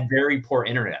 I had very poor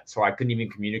internet, so I couldn't even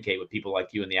communicate with people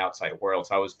like you in the outside world.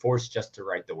 So I was forced just to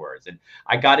write the words. And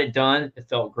I got it done. It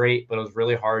felt great, but it was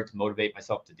really hard to motivate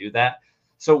myself to do that.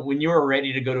 So when you are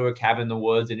ready to go to a cabin in the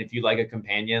woods, and if you like a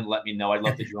companion, let me know. I'd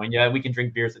love to join you. And we can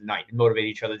drink beers at night and motivate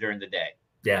each other during the day.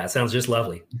 Yeah, it sounds just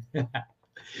lovely.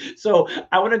 So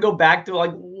I want to go back to,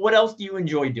 like, what else do you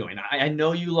enjoy doing? I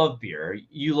know you love beer,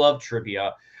 you love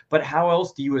trivia, but how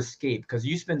else do you escape? Because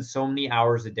you spend so many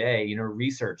hours a day,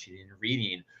 researching and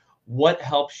reading. What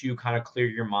helps you kind of clear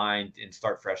your mind and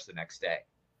start fresh the next day?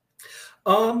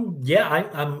 I'm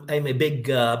a big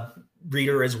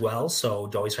reader as well, so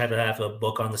always have to have a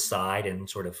book on the side and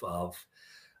sort of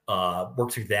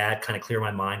work through that, kind of clear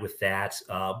my mind with that.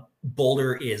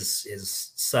 Boulder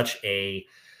is such a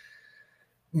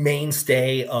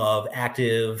mainstay of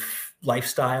active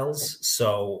lifestyles.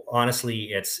 So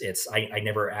honestly, I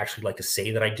never actually like to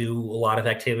say that I do a lot of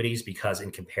activities because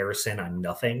in comparison, I'm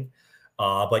nothing.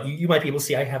 But you might be able to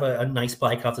see I have a nice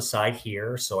bike off the side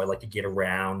here. So I like to get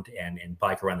around and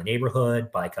bike around the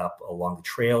neighborhood, bike up along the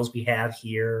trails we have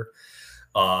here.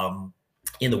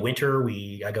 In the winter,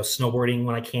 I go snowboarding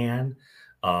when I can,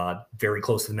 very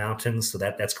close to the mountains. So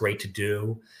that's great to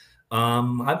do.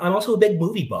 I'm also a big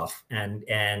movie buff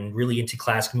and really into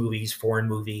classic movies, foreign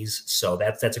movies. So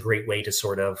that's a great way to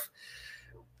sort of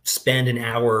spend an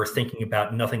hour thinking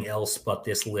about nothing else but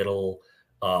this little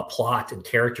plot and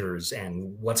characters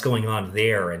and what's going on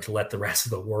there, and to let the rest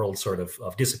of the world sort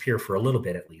of disappear for a little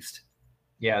bit at least.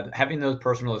 Yeah, having those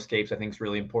personal escapes, I think, is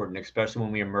really important, especially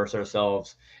when we immerse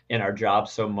ourselves in our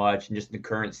jobs so much, and just the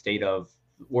current state of,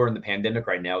 we're in the pandemic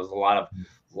right now. There's a lot of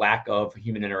lack of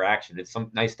human interaction. It's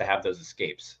nice to have those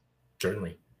escapes.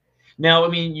 Certainly. Now, I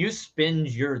mean, you spend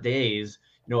your days,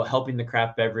 helping the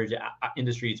craft beverage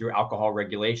industry through alcohol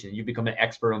regulation. You become an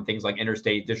expert on things like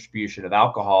interstate distribution of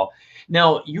alcohol.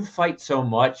 Now, you fight so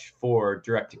much for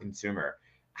direct to consumer.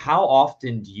 How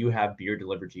often do you have beer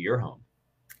delivered to your home?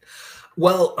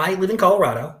 Well, I live in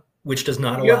Colorado, which does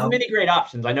not allow. You have many great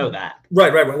options. I know that.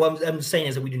 Right. What I'm saying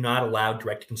is that we do not allow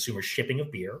direct to consumer shipping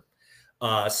of beer.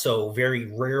 So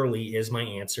very rarely is my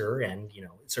answer. And,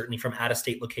 certainly from out of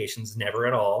state locations, never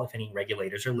at all, if any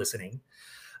regulators are listening.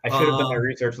 I should have done my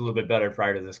research a little bit better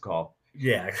prior to this call.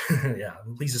 Yeah. Yeah.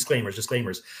 Please disclaimers.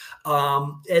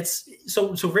 It's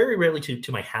so very rarely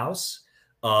to my house.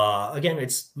 Again,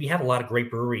 we have a lot of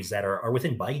great breweries that are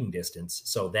within biting distance.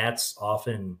 So that's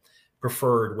often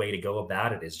preferred way to go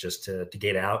about it, is just to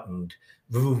get out and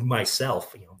move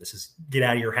myself. This is get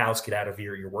out of your house, get out of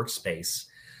your workspace.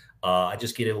 I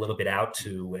just get a little bit out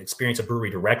to experience a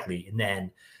brewery directly, and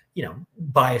then,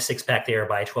 buy a 6-pack there,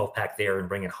 buy a 12-pack there, and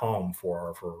bring it home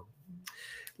for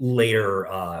later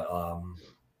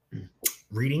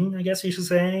reading, I guess you should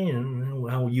say. And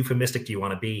how euphemistic do you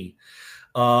want to be?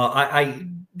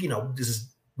 This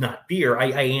is not beer.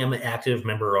 I am an active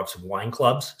member of some wine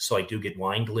clubs, so I do get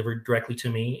wine delivered directly to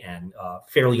me, and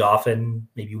fairly often,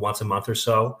 maybe once a month or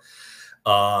so.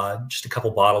 Just a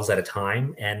couple bottles at a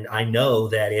time. And I know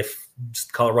that if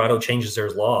Colorado changes their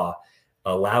law,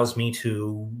 allows me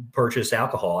to purchase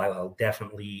alcohol, I will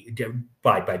definitely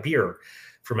buy beer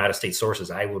from out of state sources.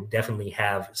 I will definitely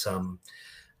have some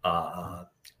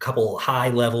couple high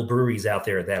level breweries out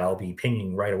there that I'll be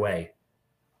pinging right away.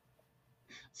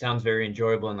 Sounds very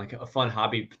enjoyable and like a fun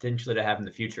hobby potentially to have in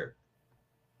the future.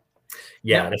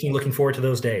 Yeah, definitely looking forward to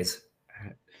those days.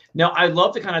 Now, I'd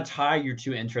love to kind of tie your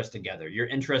two interests together, your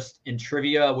interest in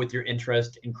trivia with your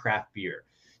interest in craft beer.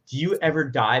 Do you ever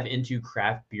dive into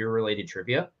craft beer related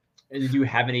trivia? And do you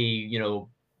have any,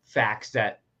 facts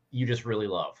that you just really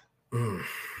love? Mm.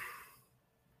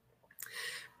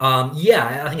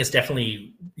 Yeah, I think it's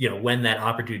definitely, when that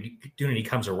opportunity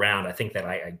comes around, I think that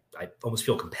I almost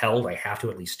feel compelled. I have to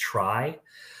at least try.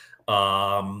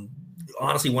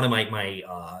 Honestly, one of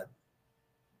my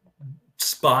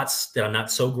spots that I'm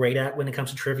not so great at when it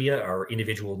comes to trivia are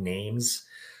individual names.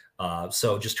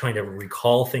 So just trying to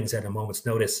recall things at a moment's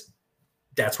notice,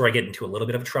 that's where I get into a little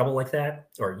bit of trouble like that,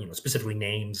 or, specifically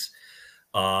names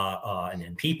and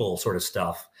then people sort of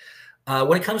stuff.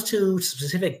 When it comes to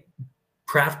specific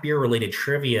craft beer related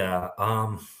trivia,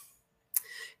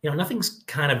 nothing's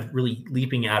kind of really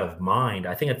leaping out of mind.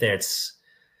 I think that's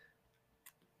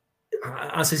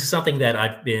honestly something that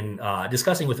I've been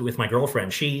discussing with my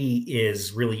girlfriend. She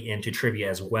is really into trivia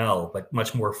as well, but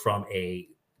much more from a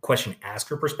question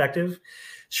asker perspective.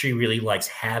 She really likes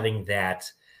having that,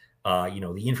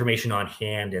 the information on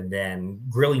hand and then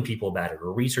grilling people about it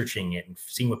or researching it and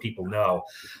seeing what people know.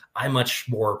 I much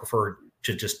more prefer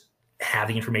to just have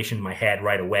the information in my head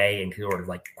right away and sort of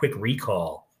like quick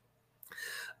recall.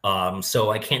 So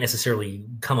I can't necessarily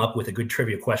come up with a good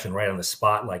trivia question right on the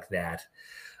spot like that.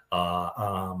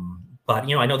 But,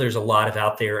 I know there's a lot of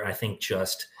out there. I think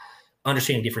just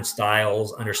understanding different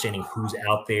styles, understanding who's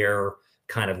out there,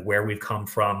 kind of where we've come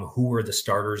from, who are the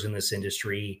starters in this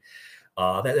industry.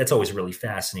 That's always really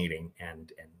fascinating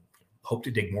and hope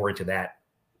to dig more into that.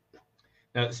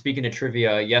 Now, speaking of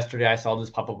trivia, yesterday I saw this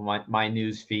pop up on my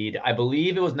news feed. I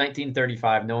believe it was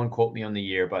 1935. No one quote me on the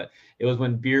year, but it was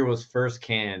when beer was first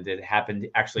canned. It happened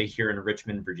actually here in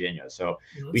Richmond, Virginia. So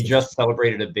we just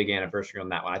celebrated a big anniversary on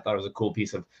that one. I thought it was a cool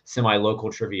piece of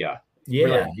semi-local trivia.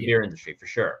 Yeah, the beer industry for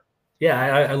sure. Yeah,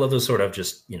 I love those sort of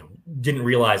just, didn't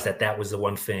realize that was the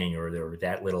one thing or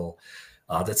that little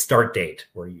that start date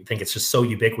where you think it's just so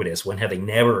ubiquitous. When have they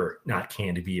never not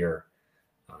canned beer?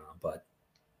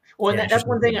 Well, that's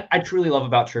one thing I truly love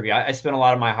about trivia. I spent a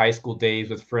lot of my high school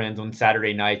days with friends on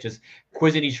Saturday night just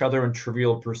quizzing each other on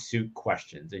Trivial Pursuit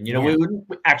questions. And, we wouldn't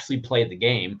actually play the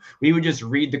game. We would just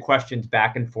read the questions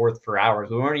back and forth for hours.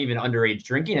 We weren't even underage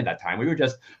drinking at that time. We were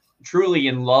just truly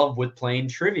in love with playing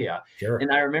trivia. Sure.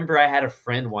 And I remember I had a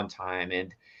friend one time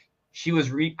and I was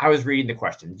reading the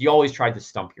questions. You always tried to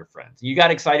stump your friends. You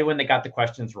got excited when they got the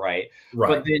questions right.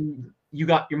 But then you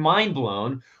got your mind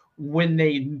blown when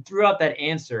they threw out that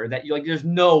answer that you're like, there's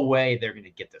no way they're going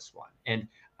to get this one. And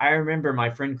I remember my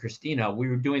friend Christina, we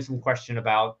were doing some question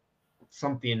about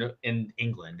something in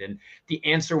England, and the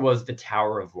answer was the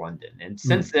Tower of London. And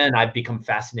since then, I've become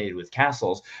fascinated with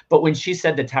castles. But when she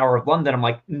said the Tower of London, I'm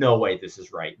like, no way, this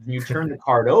is right. And you turn the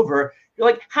card over, you're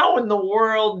like, how in the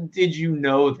world did you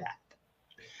know that?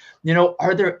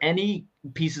 Are there any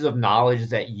pieces of knowledge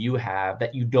that you have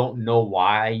that you don't know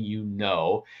why you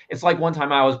know? It's like one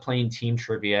time I was playing team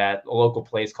trivia at a local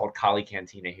place called Kali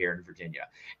Cantina here in Virginia,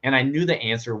 and I knew the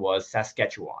answer was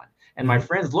Saskatchewan. And my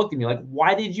friends looked at me like,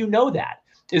 why did you know that?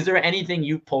 Is there anything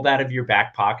you pulled out of your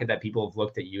back pocket that people have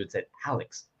looked at you and said,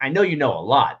 Alex, I know you know a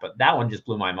lot, but that one just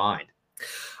blew my mind?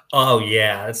 Oh,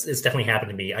 yeah, it's definitely happened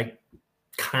to me. I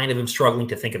kind of am struggling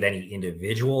to think of any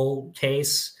individual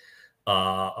case.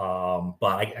 But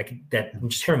I'm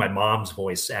just hearing my mom's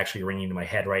voice actually ringing into my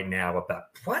head right now about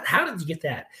what, how did you get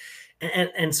that?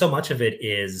 And so much of it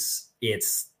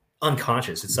it's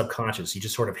unconscious, it's subconscious. You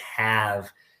just sort of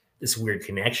have this weird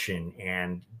connection.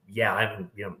 And yeah, I'm,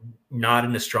 not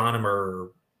an astronomer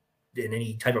in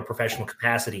any type of professional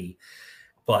capacity,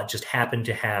 but just happen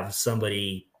to have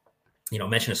somebody,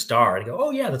 mention a star and go,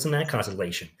 oh yeah, that's in that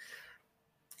constellation.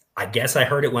 I guess I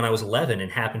heard it when I was 11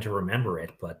 and happened to remember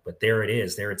it, but there it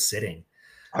is. There it's sitting.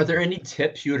 Are there any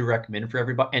tips you would recommend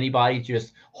for anybody to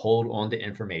just hold on to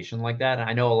information like that?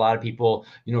 I know a lot of people,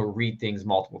 read things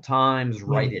multiple times,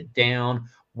 write it down.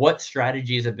 What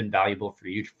strategies have been valuable for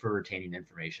you for retaining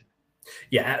information?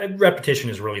 Yeah, repetition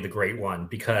is really the great one,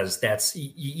 because that's,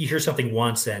 you hear something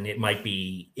once and it might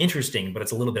be interesting, but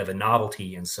it's a little bit of a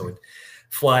novelty. And so it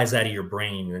flies out of your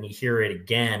brain, and then you hear it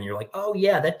again. You're like, oh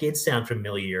yeah, that did sound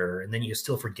familiar. And then you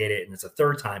still forget it. And it's a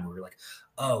third time where you're like,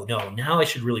 oh no, now I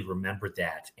should really remember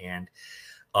that. And,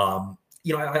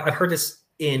 I've heard this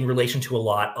in relation to a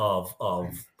lot of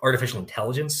artificial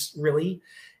intelligence, really.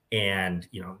 And,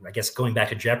 I guess going back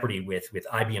to Jeopardy with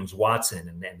IBM's Watson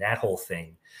and that whole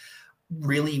thing,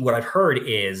 really what I've heard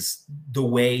is the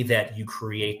way that you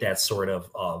create that sort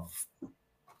of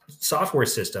software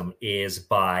system is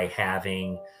by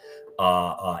having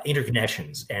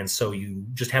interconnections. And so you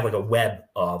just have like a web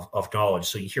of knowledge.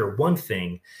 So you hear one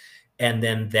thing, and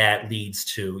then that leads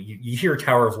to, you hear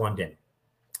Tower of London.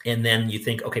 And then you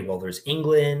think, okay, well, there's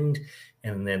England,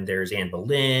 and then there's Anne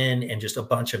Boleyn, and just a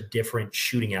bunch of different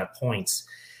shooting out points.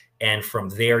 And from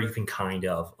there, you can kind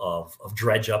of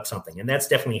dredge up something. And that's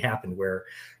definitely happened where,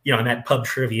 I'm at pub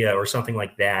trivia or something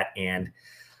like that. And,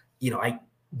 I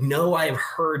know I've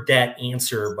heard that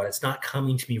answer, but it's not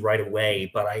coming to me right away.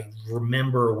 But I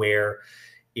remember where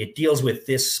it deals with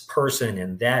this person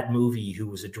and that movie who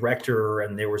was a director,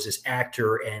 and there was this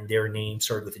actor and their name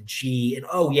started with a G, and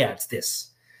oh yeah, it's this.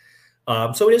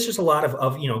 So it is just a lot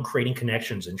of creating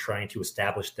connections and trying to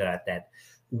establish that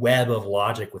web of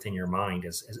logic within your mind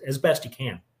as best you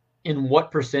can. In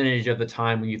what percentage of the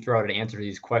time when you throw out an answer to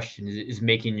these questions is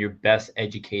making your best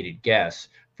educated guess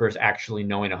versus actually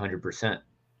knowing 100%?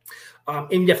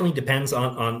 It definitely depends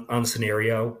on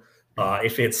scenario.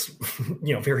 If it's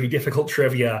very difficult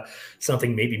trivia,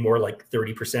 something maybe more like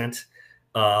 30%.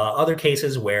 Other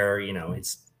cases where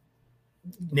it's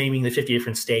naming the 50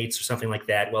 different states or something like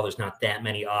that, well, there's not that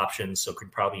many options, so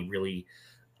could probably really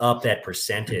up that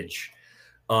percentage.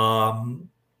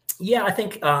 I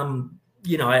think I'm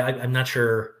not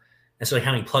sure necessarily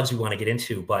how many plugs we want to get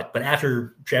into, but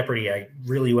after Jeopardy, I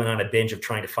really went on a binge of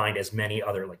trying to find as many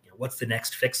other, what's the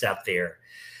next fix out there?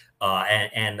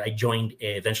 And I joined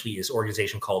eventually this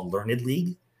organization called Learned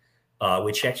League,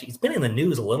 which actually it's been in the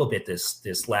news a little bit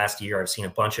this last year. I've seen a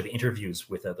bunch of interviews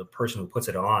with the person who puts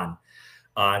it on.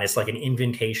 And it's like an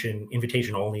invitation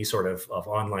only sort of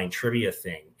online trivia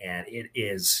thing. And it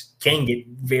can get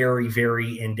very,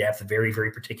 very in-depth, very,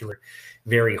 very particular,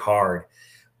 very hard.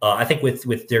 I think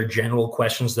with their general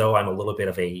questions, though, I'm a little bit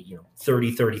of a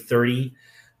 30-30-30.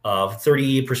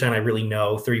 30% I really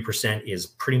know, 30% is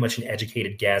pretty much an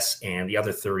educated guess, and the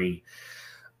other 30,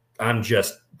 I'm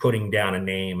just putting down a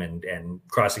name and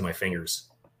crossing my fingers.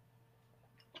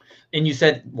 And you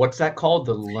said, what's that called?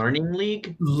 The Learning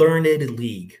League? Learned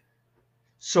League.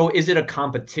 So is it a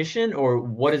competition, or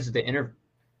what is the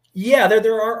Yeah,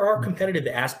 there are competitive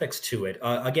aspects to it.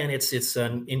 Again, it's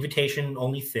an invitation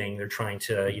only thing. They're trying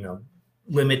to,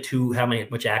 limit to how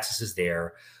much access is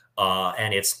there.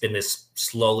 And it's been this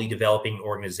slowly developing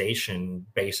organization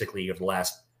basically of the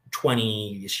last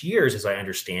 20-ish years, as I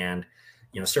understand.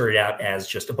 Started out as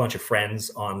just a bunch of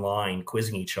friends online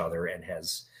quizzing each other, and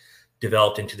has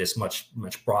developed into this much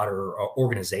broader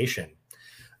organization.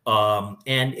 And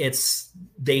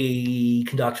they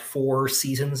conduct 4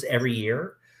 seasons every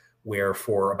year, where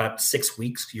for about 6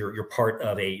 weeks you're part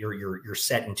of you're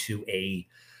set into a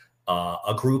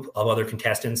group of other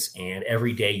contestants, and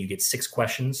every day you get 6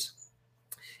 questions,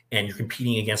 and you're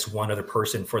competing against one other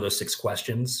person for those 6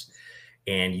 questions,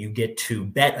 and you get to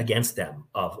bet against them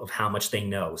of how much they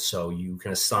know. So you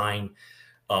can assign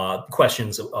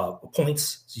questions,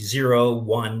 points, 0,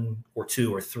 1, or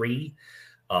 2, or 3.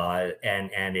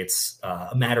 And it's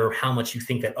a matter of how much you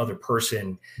think that other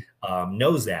person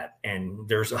knows that. And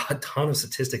there's a ton of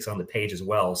statistics on the page as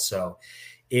well. So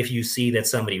if you see that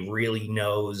somebody really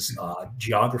knows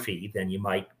geography, then you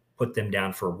might put them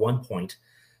down for 1 point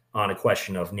on a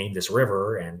question of name this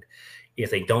river. And if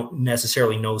they don't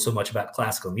necessarily know so much about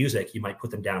classical music, you might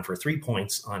put them down for 3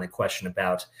 points on a question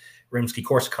about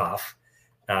Rimsky-Korsakov.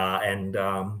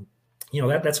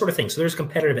 That sort of thing. So there's a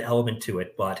competitive element to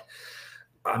it, but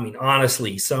I mean,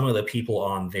 honestly, some of the people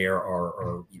on there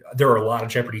there are a lot of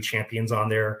Jeopardy champions on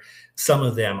there. Some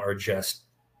of them are just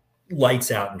lights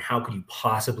out. And how could you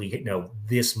possibly know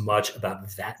this much about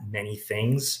that many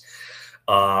things?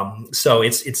 So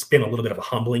it's been a little bit of a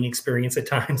humbling experience at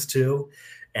times too.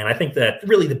 And I think that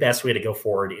really the best way to go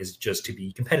forward is just to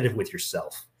be competitive with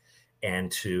yourself,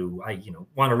 and to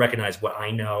want to recognize what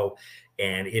I know.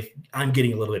 And if I'm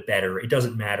getting a little bit better, it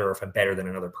doesn't matter if I'm better than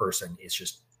another person. It's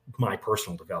just my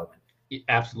personal development.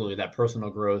 Absolutely. That personal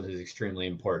growth is extremely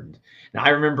important. Now, I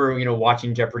remember,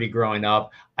 watching Jeopardy growing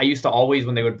up. I used to always,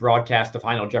 when they would broadcast the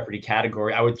final Jeopardy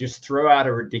category, I would just throw out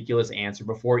a ridiculous answer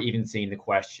before even seeing the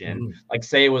question. Like,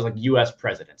 say it was like U.S.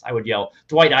 presidents. I would yell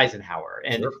Dwight Eisenhower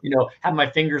and, have my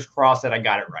fingers crossed that I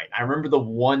got it right. I remember the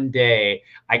one day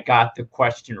I got the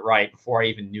question right before I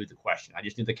even knew the question. I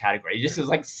just knew the category. It just is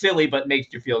like silly, but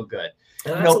makes you feel good.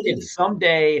 If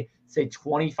someday, say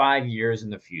 25 years in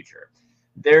the future,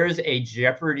 there's a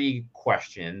Jeopardy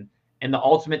question and the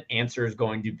ultimate answer is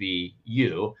going to be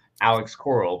you, Alex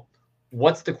Coral,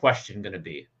 what's the question going to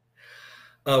be?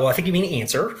 Well, I think you mean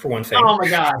answer, for one thing. Oh my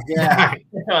God, yeah.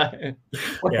 Yeah, I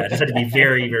just had to be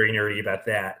very, very nerdy about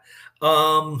that.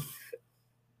 Um,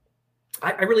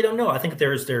 I really don't know. I think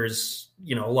there's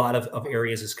a lot of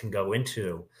areas this can go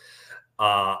into.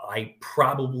 I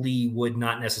probably would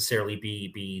not necessarily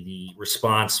be the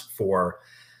response for,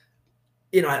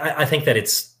 I think that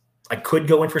I could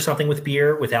go in for something with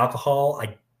beer, with alcohol.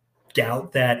 I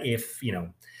doubt that if,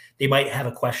 they might have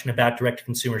a question about direct to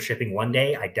consumer shipping one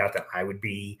day. I doubt that I would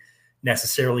be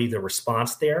necessarily the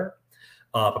response there.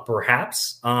 But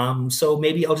perhaps. So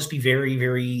maybe I'll just be very,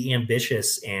 very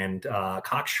ambitious and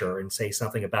cocksure and say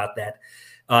something about that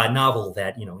novel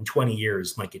that, in 20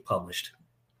 years might get published.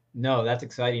 No, that's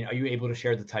exciting. Are you able to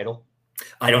share the title?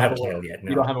 I don't have a title yet. No.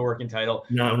 You don't have a working title.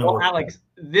 No. Well, Alex,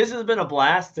 this has been a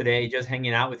blast today, just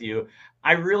hanging out with you.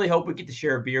 I really hope we get to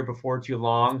share a beer before too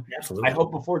long. Absolutely. I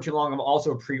hope before too long I'm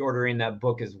also pre-ordering that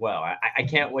book as well. I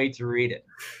can't wait to read it.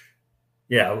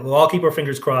 Yeah, we'll all keep our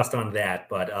fingers crossed on that.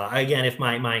 But again, if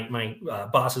my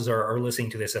bosses are listening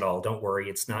to this at all, don't worry.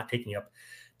 It's not taking up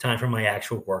time from my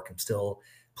actual work. I'm still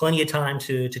plenty of time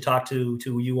to talk to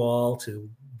you all, to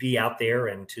be out there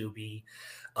and to be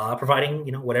providing,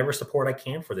 whatever support I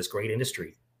can for this great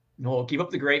industry. No, keep up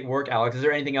the great work, Alex. Is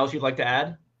there anything else you'd like to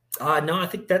add? No, I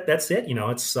think that's it.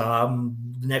 It's the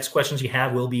next questions you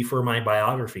have will be for my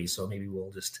biography. So maybe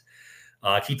we'll just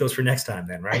keep those for next time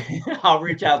then, right? I'll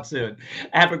reach out soon.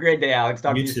 Have a great day, Alex.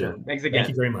 Talk to you too. soon. Thanks again.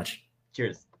 Thank you very much.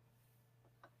 Cheers.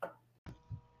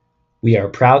 We are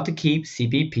proud to keep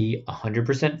CBP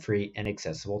 100% free and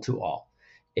accessible to all.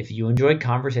 If you enjoyed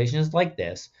conversations like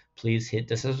this, please hit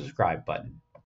the subscribe button.